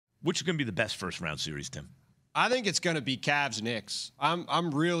Which is going to be the best first-round series, Tim? I think it's going to be Cavs-Knicks.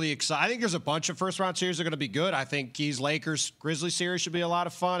 I'm really excited. I think there's a bunch of first-round series that are going to be good. I think Lakers-Grizzlies series should be a lot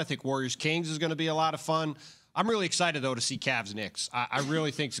of fun. I think Warriors-Kings is going to be a lot of fun. I'm really excited, though, to see Cavs-Knicks. I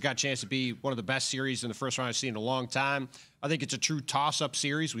really think it's got a chance to be one of the best series in the first round I've seen in a long time. I think it's a true toss-up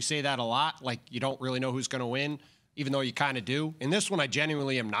series. We say that a lot, like you don't really know who's going to win, even though you kind of do. In this one, I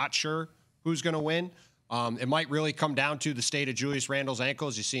genuinely am not sure who's going to win. It might really come down to the state of Julius Randle's ankle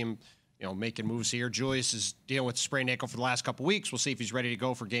as you see him making moves here. Julius is dealing with a sprained ankle for the last couple weeks. We'll see if he's ready to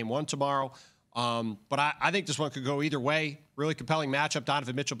go for game 1 tomorrow. But I think this one could go either way. Really compelling matchup.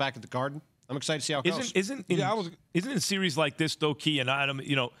 Donovan Mitchell back at the Garden. I'm excited to see how it goes. Isn't in a series like this, though, Key, and Adam,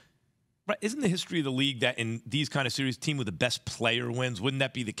 isn't the history of the league that in these kind of series, team with the best player wins? Wouldn't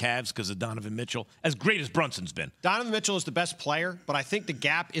that be the Cavs because of Donovan Mitchell? As great as Brunson's been. Donovan Mitchell is the best player, but I think the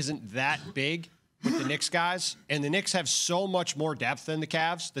gap isn't that big with the Knicks guys. And the Knicks have so much more depth than the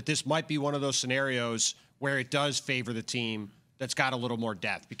Cavs that this might be one of those scenarios where it does favor the team that's got a little more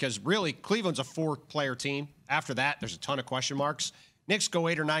depth. Because really, Cleveland's a 4-player team. After that, there's a ton of question marks. Knicks go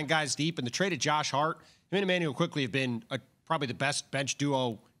 8 or 9 guys deep, and the trade of Josh Hart, him and Emmanuel quickly have been probably the best bench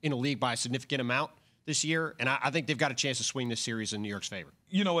duo in the league by a significant amount this year, and I think they've got a chance to swing this series in New York's favor.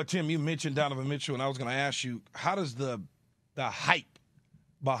 You know what, Tim, you mentioned Donovan Mitchell, and I was going to ask you, how does the hype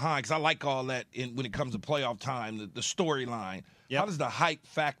behind, because I like all that when it comes to playoff time, the storyline, how does the hype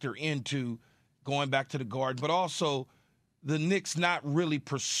factor into going back to the Garden, but also the Knicks not really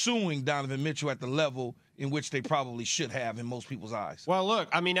pursuing Donovan Mitchell at the level in which they probably should have in most people's eyes? Well, look,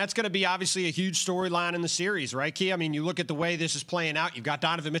 I mean, that's going to be obviously a huge storyline in the series, right, Key? I mean, you look at the way this is playing out. You've got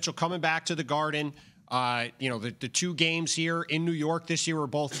Donovan Mitchell coming back to the Garden. The 2 games here in New York this year were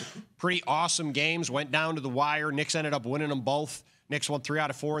both pretty awesome games, went down to the wire. Knicks ended up winning them both. Knicks won 3 out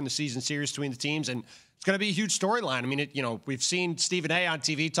of 4 in the season series between the teams, and it's going to be a huge storyline. I mean, we've seen Stephen A. on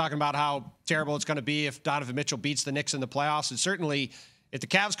TV talking about how terrible it's going to be if Donovan Mitchell beats the Knicks in the playoffs, and certainly if the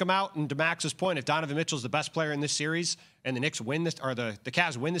Cavs come out, and to Max's point, if Donovan Mitchell's the best player in this series and the Knicks win this, or the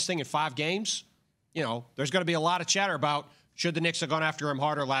Cavs win this thing in 5 games, there's going to be a lot of chatter about should the Knicks have gone after him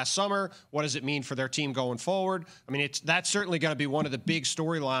harder last summer? What does it mean for their team going forward? I mean, that's certainly going to be one of the big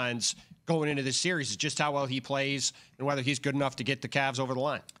storylines going into this series is just how well he plays and whether he's good enough to get the Cavs over the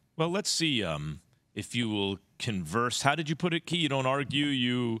line. Well, let's see if you will converse. How did you put it, Key? You don't argue,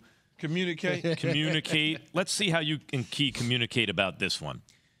 you communicate. Let's see how you and Key communicate about this one.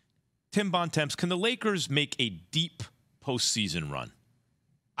 Tim Bontemps, can the Lakers make a deep postseason run?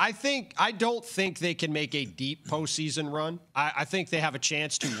 I don't think they can make a deep postseason run. I think they have a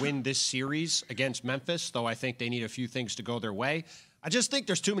chance to win this series against Memphis, though I think they need a few things to go their way. I just think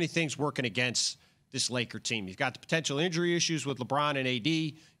there's too many things working against this Laker team. You've got the potential injury issues with LeBron and AD.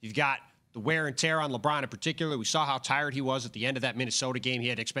 You've got the wear and tear on LeBron in particular. We saw how tired he was at the end of that Minnesota game. He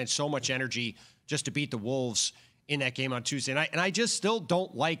had to expend so much energy just to beat the Wolves in that game on Tuesday night. And I just still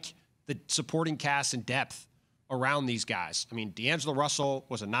don't like the supporting cast and depth around these guys. I mean, D'Angelo Russell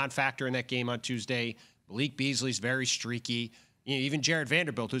was a non-factor in that game on Tuesday. Malik Beasley's very streaky. Even Jared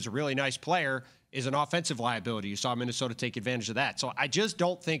Vanderbilt, who's a really nice player, is an offensive liability. You saw Minnesota take advantage of that. So I just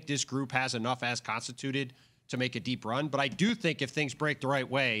don't think this group has enough as constituted to make a deep run. But I do think if things break the right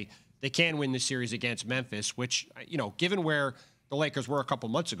way, they can win this series against Memphis, which, given where the Lakers were a couple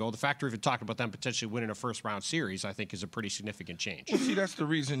months ago, the fact we're even talking about them potentially winning a first-round series, I think, is a pretty significant change. Well, see, that's the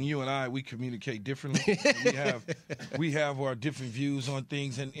reason you and we communicate differently. we have our different views on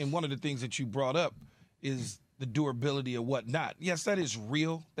things, and one of the things that you brought up is the durability of whatnot. Yes, that is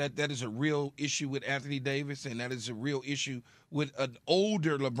real. That is a real issue with Anthony Davis, and that is a real issue with an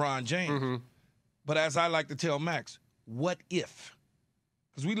older LeBron James. Mm-hmm. But as I like to tell Max, what if?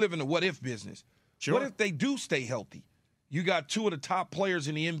 Because we live in the what-if business. Sure. What if they do stay healthy? You got 2 of the top players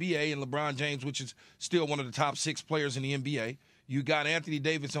in the NBA and LeBron James, which is still one of the top 6 players in the NBA. You got Anthony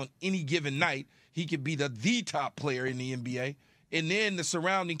Davis on any given night. He could be the top player in the NBA. And then the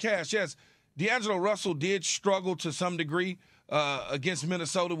surrounding cast. Yes, D'Angelo Russell did struggle to some degree against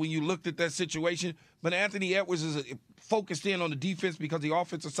Minnesota when you looked at that situation. But Anthony Edwards is focused in on the defense because the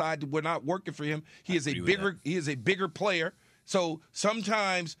offensive side were not working for him. He is a bigger player. So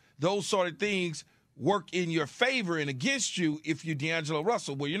sometimes those sort of things work in your favor and against you if you're D'Angelo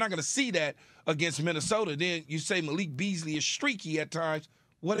Russell. Well, you're not going to see that against Minnesota. Then you say Malik Beasley is streaky at times.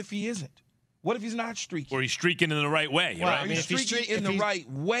 What if he isn't? What if he's not streaky? Or he's streaking in the right way. Well, right? I mean, if he's streaking in the right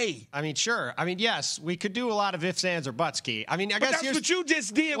way. I mean, sure. I mean, yes, we could do a lot of ifs, ands, or buts, Key. I mean, I guess that's what you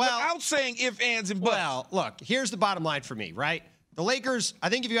just did without saying ifs, ands, and buts. Well, look, here's the bottom line for me, right? The Lakers, I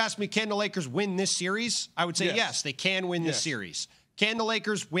think if you ask me, can the Lakers win this series? I would say yes, they can win this series. Can the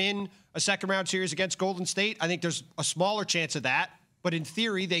Lakers win a second-round series against Golden State? I think there's a smaller chance of that but in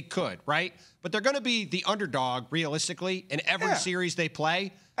theory they could, right? But they're going to be the underdog realistically in every series they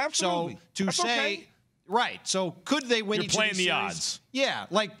play. Absolutely. So to say, right? So could they win? You're each playing of these the series? odds. Yeah,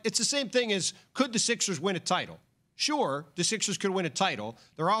 like it's the same thing as could the Sixers win a title? Sure, the Sixers could win a title.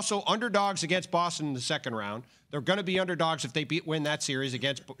 They're also underdogs against Boston in the second round. They're going to be underdogs if they win that series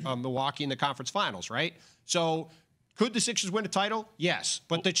against Milwaukee in the conference finals, right? So could the Sixers win a title? Yes,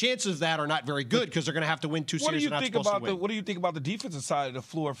 but the chances of that are not very good because they're going to have to win 2 series. What do you think about the defensive side of the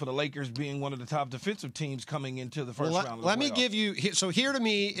floor for the Lakers being one of the top defensive teams coming into the first round of the Let me playoffs? give you. So here to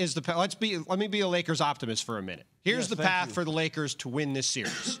me is the. Let me be a Lakers optimist for a minute. Here's the path for the Lakers to win this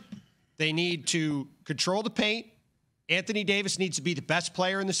series. They need to control the paint. Anthony Davis needs to be the best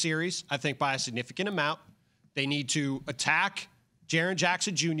player in the series, I think, by a significant amount. They need to attack Jaren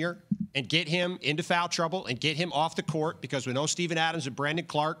Jackson Jr. and get him into foul trouble and get him off the court because we know Steven Adams and Brandon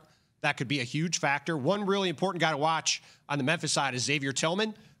Clark, that could be a huge factor. One really important guy to watch on the Memphis side is Xavier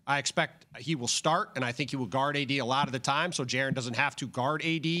Tillman. I expect he will start, and I think he will guard AD a lot of the time, so Jaren doesn't have to guard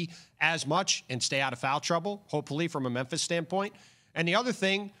AD as much and stay out of foul trouble, hopefully from a Memphis standpoint. And the other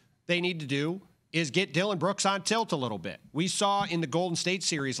thing they need to do is get Dillon Brooks on tilt a little bit. We saw in the Golden State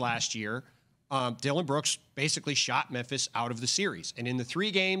series last year, Dillon Brooks basically shot Memphis out of the series. And in the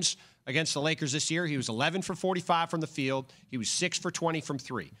 3 games against the Lakers this year, he was 11 for 45 from the field. He was 6 for 20 from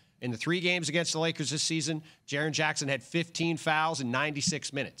 3. In the 3 games against the Lakers this season, Jaren Jackson had 15 fouls in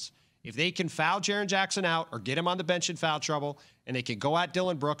 96 minutes. If they can foul Jaren Jackson out or get him on the bench in foul trouble, and they can go at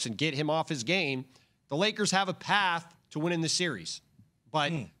Dillon Brooks and get him off his game, the Lakers have a path to winning the series.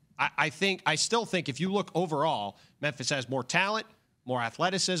 But I still think if you look overall, Memphis has more talent, more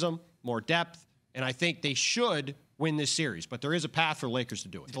athleticism, more depth, and I think they should win this series. But there is a path for Lakers to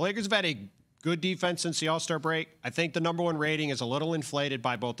do it. The Lakers have had a good defense since the All-Star break. I think the number 1 rating is a little inflated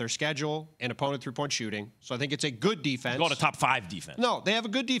by both their schedule and opponent three-point shooting. So I think it's a good defense. Go to top 5 defense. No, they have a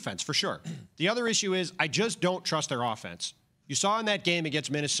good defense for sure. The other issue is I just don't trust their offense. You saw in that game against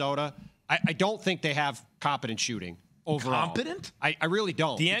Minnesota, I don't think they have competent shooting. Overall. Competent? I really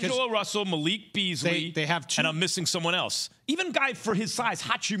don't. D'Angelo Russell, Malik Beasley, they have 2. And I'm missing someone else. Even guy for his size,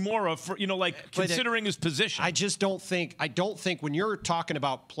 Hachimura, for considering his position. I just don't think. I don't think when you're talking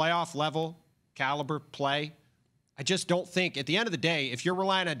about playoff level caliber play, I just don't think. At the end of the day, if you're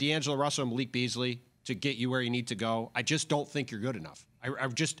relying on D'Angelo Russell and Malik Beasley to get you where you need to go, I just don't think you're good enough.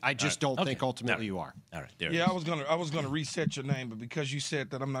 I just don't think ultimately you are. All right, there. Yeah, I was gonna reset your name, but because you said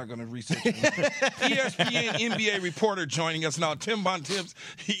that, I'm not gonna reset your name. ESPN NBA reporter joining us now. Tim Bontemps,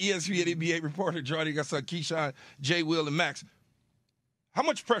 ESPN NBA reporter joining us on Keyshawn, Jay, Will, and Max. How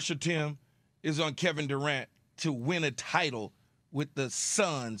much pressure, Tim, is on Kevin Durant to win a title with the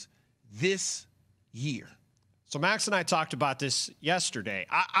Suns this year? So Max and I talked about this yesterday.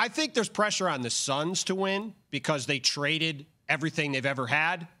 I think there's pressure on the Suns to win because they traded everything they've ever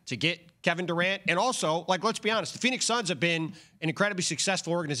had to get Kevin Durant. And also, let's be honest, the Phoenix Suns have been an incredibly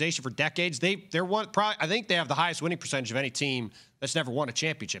successful organization for decades. I think they have the highest winning percentage of any team that's never won a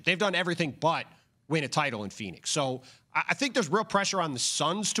championship. They've done everything but win a title in Phoenix. So I think there's real pressure on the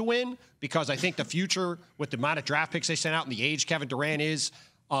Suns to win because I think the future with the amount of draft picks they sent out and the age Kevin Durant is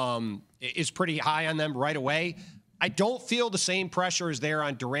pretty high on them right away. I don't feel the same pressure is there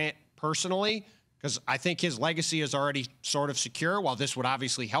on Durant personally, because I think his legacy is already sort of secure, while this would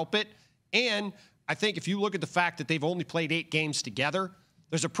obviously help it. And I think if you look at the fact that they've only played 8 games together,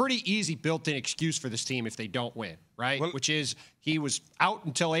 there's a pretty easy built-in excuse for this team if they don't win, right? Which is he was out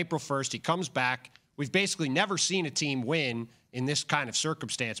until April 1st. He comes back. We've basically never seen a team win in this kind of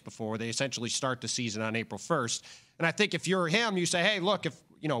circumstance before. They essentially start the season on April 1st. And I think if you're him, you say, hey, look, if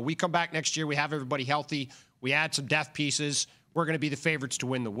we come back next year, we have everybody healthy, we add some depth pieces, we're going to be the favorites to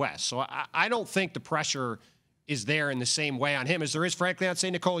win the West. So I don't think the pressure is there in the same way on him as there is, frankly, on,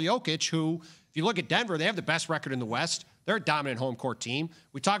 say, Nikola Jokic, who, if you look at Denver, they have the best record in the West. They're a dominant home court team.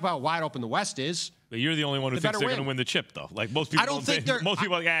 We talk about how wide open the West is. But you're the only one who thinks they're going to win the chip, though. Like most people, most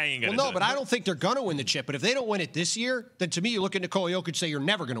people are like, I ain't going to. Well, no, but I don't think they're going to win the chip. But if they don't win it this year, then to me, you look at Nikola Jokic and say you're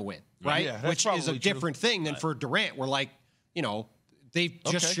never going to win, right? Yeah, which is a different thing than for Durant. We're like, you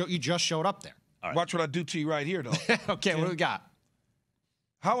just showed up there. Right. Watch what I do to you right here, though. Okay, what do we got?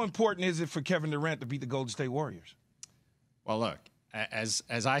 How important is it for Kevin Durant to beat the Golden State Warriors? Well, look, as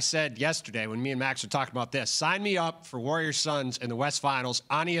I said yesterday when me and Max were talking about this, sign me up for Warriors Suns in the West Finals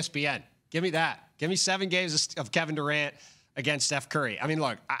on ESPN. Give me that. Give me 7 games of Kevin Durant against Steph Curry. I mean,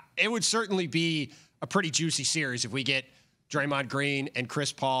 look, it would certainly be a pretty juicy series if we get Draymond Green and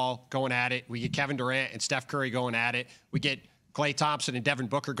Chris Paul going at it. We get Kevin Durant and Steph Curry going at it. We get Klay Thompson and Devin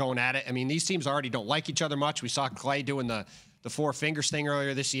Booker going at it. I mean, these teams already don't like each other much. We saw Klay doing the 4 fingers thing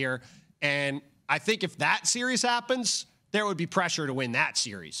earlier this year. And I think if that series happens, there would be pressure to win that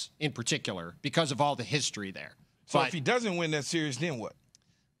series in particular because of all the history there. So if he doesn't win that series, then what?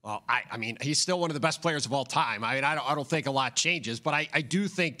 Well, I mean, he's still one of the best players of all time. I mean, I don't think a lot changes, but I do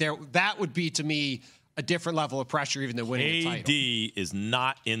think that would be, to me, a different level of pressure even than winning a title. KD is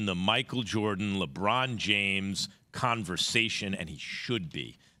not in the Michael Jordan, LeBron James conversation, and he should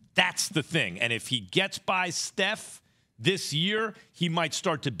be. That's the thing. And if he gets by Steph this year, he might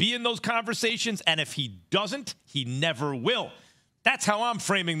start to be in those conversations, and if he doesn't, he never will. That's how I'm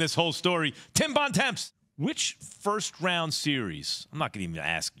framing this whole story. Tim Bontemps. Which first-round series, I'm not going to even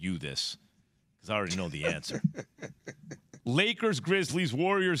ask you this because I already know the answer. Lakers, Grizzlies,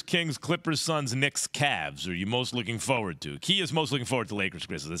 Warriors, Kings, Clippers, Suns, Knicks, Cavs are you most looking forward to? Key is most looking forward to Lakers,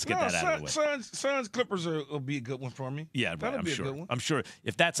 Grizzlies. Let's get that out of the way. Suns, Clippers will be a good one for me. Yeah, right, I'm sure. I'm sure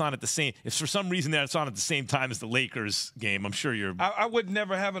if that's on at the same, if for some reason that's on at the same time as the Lakers game, I'm sure you're. I would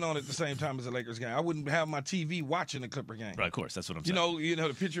never have it on at the same time as the Lakers game. I wouldn't have my TV watching the Clipper game. Right, of course, that's what I'm saying. You know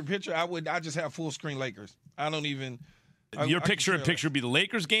the picture. I just have full screen Lakers. I don't even. Your picture would be the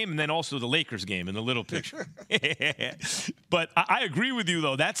Lakers game and then also the Lakers game in the little picture. But I agree with you,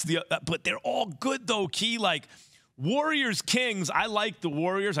 though. But they're all good, though, Key. Like, Warriors, Kings, I like the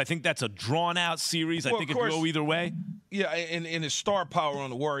Warriors. I think that's a drawn-out series. I think it could go either way. Yeah, and it's star power on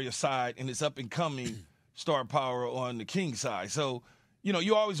the Warriors side, and it's up-and-coming star power on the Kings side. So,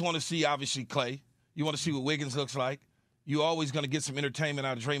 you always want to see, obviously, Clay. You want to see what Wiggins looks like. You're always going to get some entertainment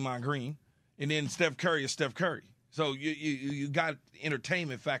out of Draymond Green. And then Steph Curry is Steph Curry. So you got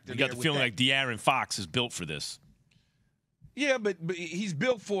entertainment factor. You got the feeling like De'Aaron Fox is built for this. Yeah, but he's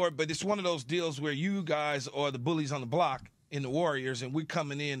built for it. But it's one of those deals where you guys are the bullies on the block in the Warriors, and we're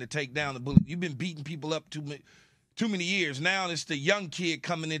coming in to take down the bully. You've been beating people up too many years. Now it's the young kid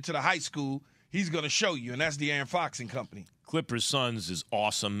coming into the high school. He's going to show you, and that's De'Aaron Fox and company. Clippers Suns is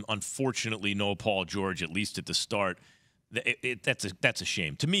awesome. Unfortunately, no Paul George, at least at the start. That's a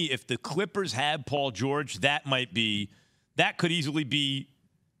shame. To me, if the Clippers had Paul George, that could easily be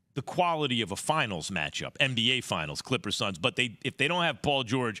the quality of a finals matchup, NBA Finals, Clippers Suns. But if they don't have Paul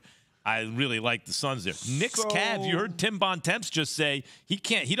George, I really like the Suns there. Knicks Cavs. You heard Tim Bontemps just say he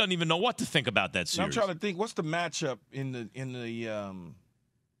doesn't even know what to think about that series. I'm trying to think. What's the matchup in the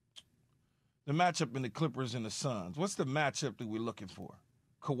matchup in the Clippers and the Suns? What's the matchup that we're looking for?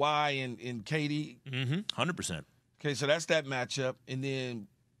 Kawhi and KD. 100%. Okay, so that's that matchup, and then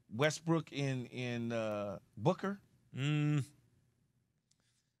Westbrook and Booker.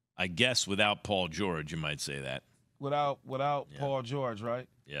 I guess without Paul George, you might say that. Without Paul George, right?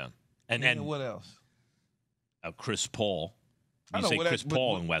 Yeah, and what else? Chris Paul. You say Chris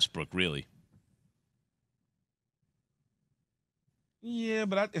Paul and Westbrook, really? Yeah,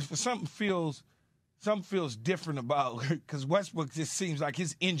 but if something feels different about, because Westbrook just seems like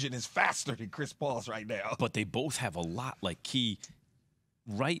his engine is faster than Chris Paul's right now. But they both have a lot. Like, Key,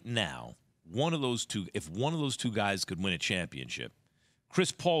 right now, if one of those two guys could win a championship,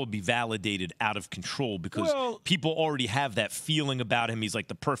 Chris Paul would be validated out of control because people already have that feeling about him. He's like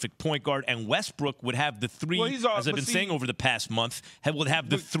the perfect point guard. And Westbrook would have the three, as I've been saying over the past month, would have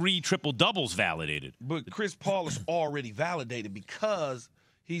the three triple-doubles validated. But Chris Paul is already validated because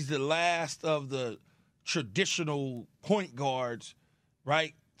he's the last of the traditional point guards,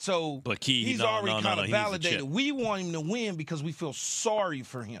 right? So he's already kind of validated. We want him to win because we feel sorry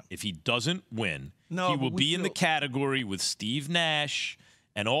for him. If he doesn't win, he will be in the category with Steve Nash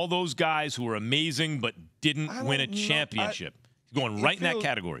and all those guys who are amazing but didn't win a championship. He's going right in that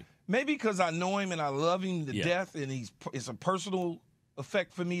category. Maybe because I know him and I love him to death, and it's a personal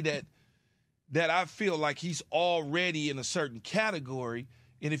effect for me that I feel like he's already in a certain category,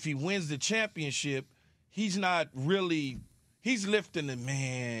 and if he wins the championship, he's not really – he's lifting the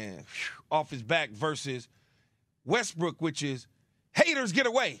man off his back versus Westbrook, which is haters get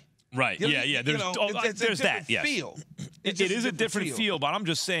away. Right. Yeah. There's that. Yes. Feel. It is a different feel, but I'm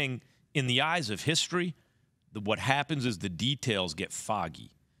just saying, in the eyes of history, what happens is the details get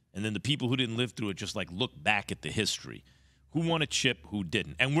foggy, and then the people who didn't live through it just look back at the history. Who won a chip? Who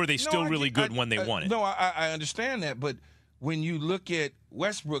didn't? And were they still really good when they won it? No, I understand that, but when you look at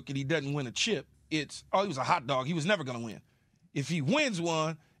Westbrook and he doesn't win a chip, he was a hot dog. He was never going to win. If he wins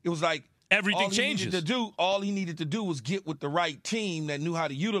one, it was like everything changes. All he needed to do was get with the right team that knew how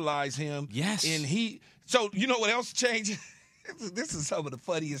to utilize him. Yes. And so you know what else changed? This is some of the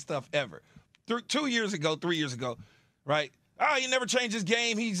funniest stuff ever. 3 years ago, right? He never changed his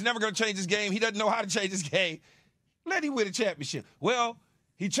game. He's never going to change his game. He doesn't know how to change his game. Let him win a championship. Well,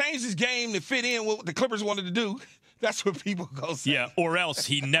 he changed his game to fit in what the Clippers wanted to do. That's what people go say. Yeah, or else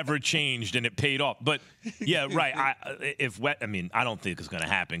he never changed and it paid off. But, yeah, right. I don't think it's going to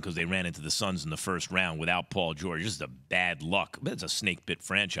happen because they ran into the Suns in the first round without Paul George. Just a bad luck. But it's a snake-bit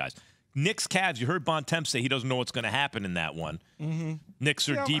franchise. Knicks, Cavs, you heard Bontemps say he doesn't know what's going to happen in that one. Mm-hmm. Knicks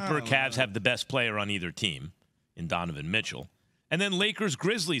are deeper. Cavs have the best player on either team in Donovan Mitchell. And then Lakers,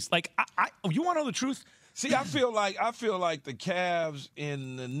 Grizzlies. Like, you want to know the truth? See, I feel like the Cavs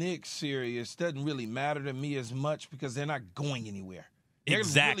in the Knicks series doesn't really matter to me as much because they're not going anywhere.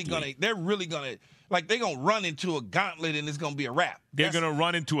 Exactly. They're really gonna they're gonna run into a gauntlet and it's gonna be a wrap. They're gonna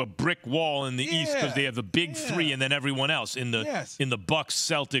run into a brick wall in the East because they have the big three and then everyone else in the Bucks,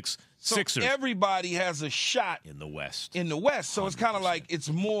 Celtics, Sixers. So everybody has a shot in the West. So it's kind of like it's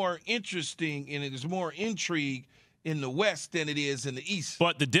more interesting and it is more intrigue in the West than it is in the East.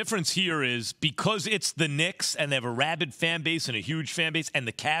 But the difference here is because it's the Knicks and they have a rabid fan base and a huge fan base, and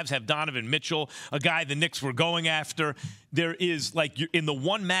the Cavs have Donovan Mitchell, a guy the Knicks were going after. There is, like, in the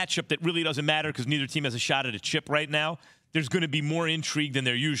one matchup that really doesn't matter because neither team has a shot at a chip right now, there's going to be more intrigue than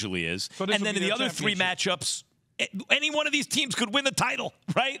there usually is. So and then in the other three matchups, any one of these teams could win the title,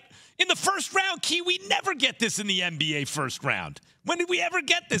 right? In the first round, Key, we never get this in the NBA first round. When did we ever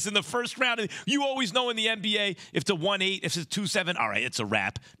get this in the first round? You always know in the NBA, if it's a 1-8, if it's a 2-7, all right, it's a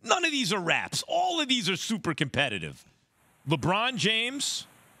wrap. None of these are wraps. All of these are super competitive. LeBron James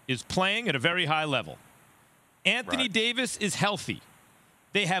is playing at a very high level. Anthony Davis is healthy.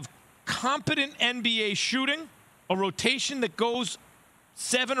 They have competent NBA shooting, a rotation that goes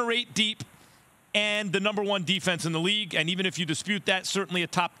 7 or 8 deep, and the number 1 defense in the league. And even if you dispute that, certainly a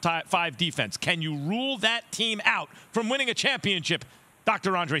top 5 defense. Can you rule that team out from winning a championship,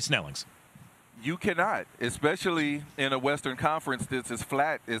 Dr. Andre Snellings? You cannot, especially in a Western Conference that's as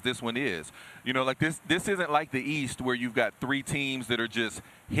flat as this one is. You know, like this isn't like the East where you've got 3 teams that are just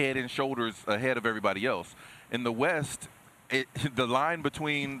head and shoulders ahead of everybody else. In the West, the line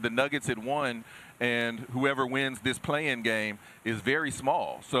between the Nuggets at 1 and whoever wins this play-in game is very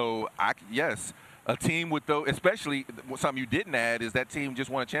small. So, yes, a team with those, especially something you didn't add is that team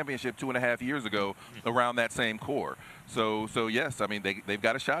just won a championship 2.5 years ago around that same core. So yes, I mean, they've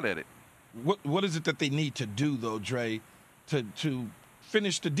got a shot at it. What is it that they need to do, though, Dre, to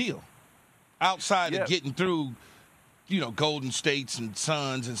finish the deal outside of getting through, Golden States and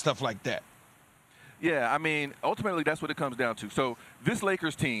Suns and stuff like that? Yeah, I mean, ultimately that's what it comes down to. So this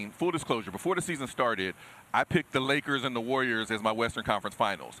Lakers team, full disclosure, before the season started, I picked the Lakers and the Warriors as my Western Conference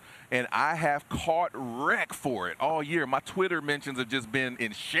Finals. And I have caught wreck for it all year. My Twitter mentions have just been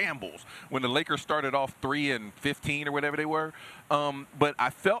in shambles when the Lakers started off 3-15 or whatever they were. But I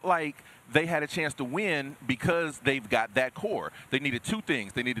felt like they had a chance to win because they've got that core. They needed 2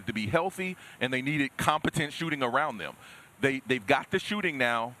 things. They needed to be healthy, and they needed competent shooting around them. They've got the shooting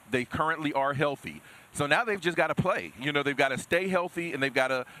now. They currently are healthy. So now they've just got to play. They've got to stay healthy, and they've got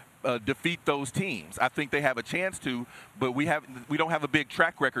to defeat those teams. I think they have a chance to, but we don't have a big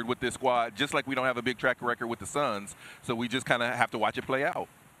track record with this squad, just like we don't have a big track record with the Suns. So we just kind of have to watch it play out.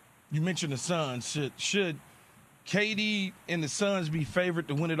 You mentioned the Suns. Should KD and the Suns be favored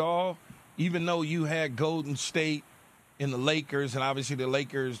to win it all, even though you had Golden State and the Lakers, and obviously the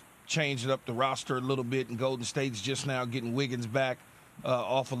Lakers changed up the roster a little bit, and Golden State's just now getting Wiggins back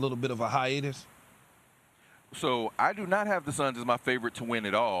off a little bit of a hiatus? So I do not have the Suns as my favorite to win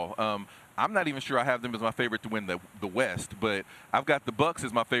it all. I'm not even sure I have them as my favorite to win the West, but I've got the Bucks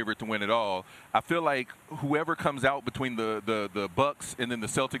as my favorite to win it all. I feel like whoever comes out between the Bucks and then the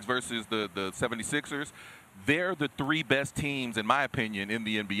Celtics versus the 76ers, they're the 3 best teams, in my opinion, in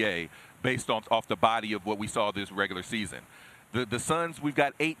the NBA based off the body of what we saw this regular season. The Suns, we've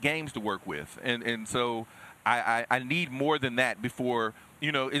got 8 games to work with, and so I need more than that before.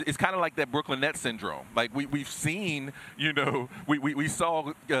 It's kind of like that Brooklyn Nets syndrome. Like we've seen, we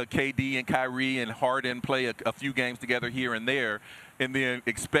saw KD and Kyrie and Harden play a few games together here and there, and then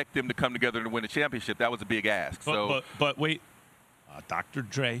expect them to come together to win a championship. That was a big ask. But wait, Dr.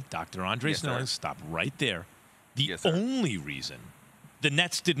 Andre Snellings, stop right there. The only reason the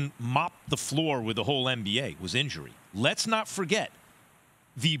Nets didn't mop the floor with the whole NBA was injury. Let's not forget.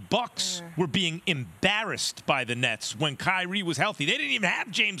 The Bucks were being embarrassed by the Nets when Kyrie was healthy. They didn't even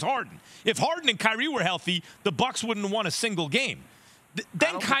have James Harden. If Harden and Kyrie were healthy, the Bucks wouldn't have won a single game.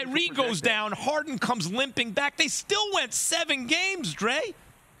 Then Kyrie goes down. Harden comes limping back. They still went 7 games, Dre.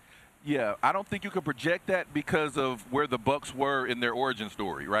 Yeah, I don't think you could project that because of where the Bucks were in their origin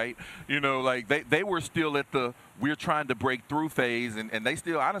story, right? You know, like they were still at the we're trying to break through phase, and they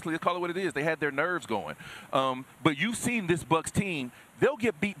still, honestly, let's call it what it is. They had their nerves going. But you've seen this Bucks team. They'll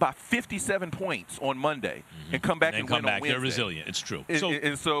get beat by 57 points on Monday and come back and win on Wednesday. They're resilient. It's true.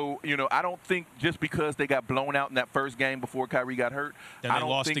 And so, you know, I don't think just because they got blown out in that first game before Kyrie got hurt. Then they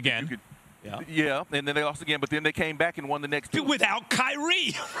lost again. Yeah, and then they lost again, but then they came back and won the next two. Without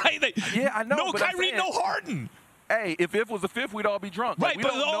Kyrie, right? Yeah, I know. No Kyrie, no Harden. Hey, if it was the fifth, we'd all be drunk. Right, like, we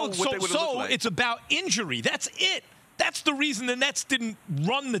don't know what they would have looked like. It's about injury. That's it. That's the reason the Nets didn't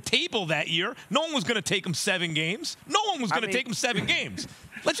run the table that year. No one was going to take them 7 games. No one was going to take them 7 games.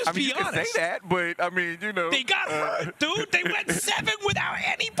 Let's just be honest. You can say that, but, I mean, you know. They got hurt, dude. They went 7 without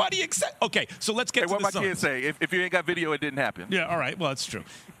anybody except. Okay, so let's get to the Suns. What my kids say, if you ain't got video, it didn't happen. Yeah, all right. Well, that's true.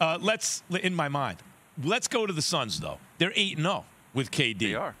 In my mind, let's go to the Suns, though. They're 8-0 with KD.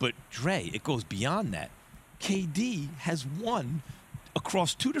 They are. But, Dre, it goes beyond that. KD has won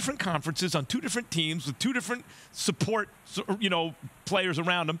across 2 different conferences on 2 different teams with 2 different support, players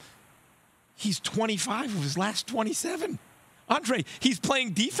around him. He's 25 of his last 27. Andre, he's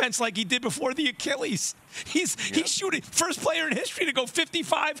playing defense like he did before the Achilles. He's shooting first player in history to go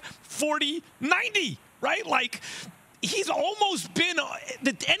 55, 40, 90, right? Like, he's almost been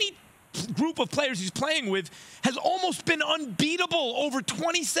any group of players he's playing with has almost been unbeatable over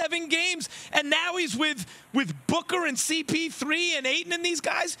 27 games, and now he's with Booker and CP3 and Ayton and these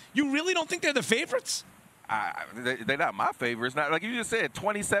guys. You really don't think they're the favorites? They're not my favorites. Not like you just said,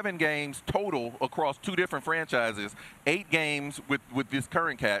 27 games total across 2 different franchises, 8 games with this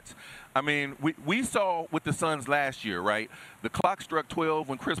current Cats. I mean, we saw with the Suns last year, right? The clock struck 12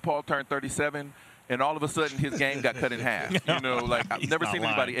 when Chris Paul turned 37. And all of a sudden, his game got cut in half. You know, like I've never seen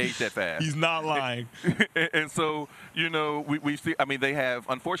anybody age that fast. He's not lying. And so, you know, we see. I mean, they have.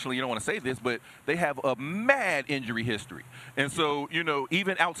 Unfortunately, you don't want to say this, but they have a mad injury history. And so, you know,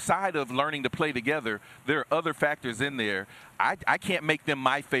 even outside of learning to play together, there are other factors in there. I can't make them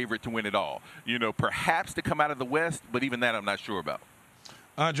my favorite to win it all. You know, perhaps to come out of the West, but even that I'm not sure about.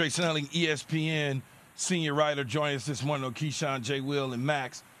 Andre Snelling, ESPN senior writer, joining us this morning on Keyshawn, J. Will, and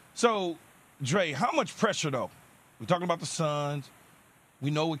Max. So, Dre, how much pressure, though? We're talking about the Suns. We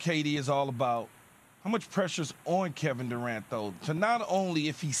know what KD is all about. How much pressure's on Kevin Durant, though, to not only,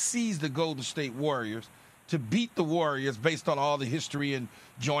 if he sees the Golden State Warriors, to beat the Warriors based on all the history and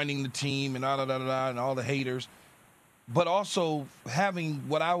joining the team and and all the haters, but also having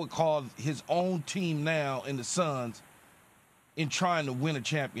what I would call his own team now in the Suns in trying to win a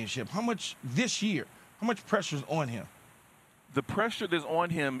championship? How much this year, how much pressure's on him? The pressure that's on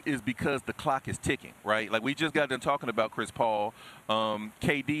him is because the clock is ticking, right? Like we just got done talking about Chris Paul.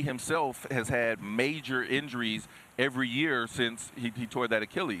 KD himself has had major injuries every year since he tore that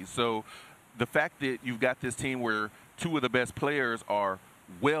Achilles. So the fact that you've got this team where 2 of the best players are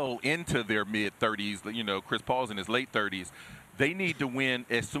well into their mid-30s, you know, Chris Paul's in his late 30s, they need to win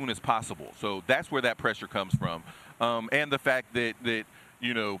as soon as possible. So that's where that pressure comes from. And the fact that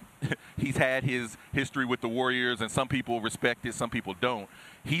you know, he's had his history with the Warriors, and some people respect it, some people don't.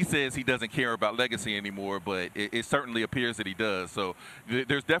 He says he doesn't care about legacy anymore, but it certainly appears that he does. So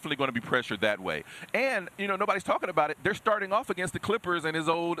there's definitely going to be pressure that way. And, you know, nobody's talking about it. They're starting off against the Clippers and his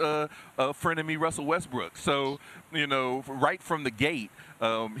old frenemy, Russell Westbrook. So, you know, right from the gate,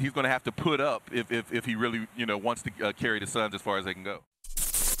 he's going to have to put up if he really, you know, wants to carry the Suns as far as they can go.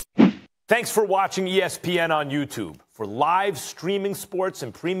 Thanks for watching ESPN on YouTube. For live streaming sports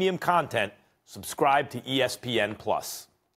and premium content, subscribe to ESPN+.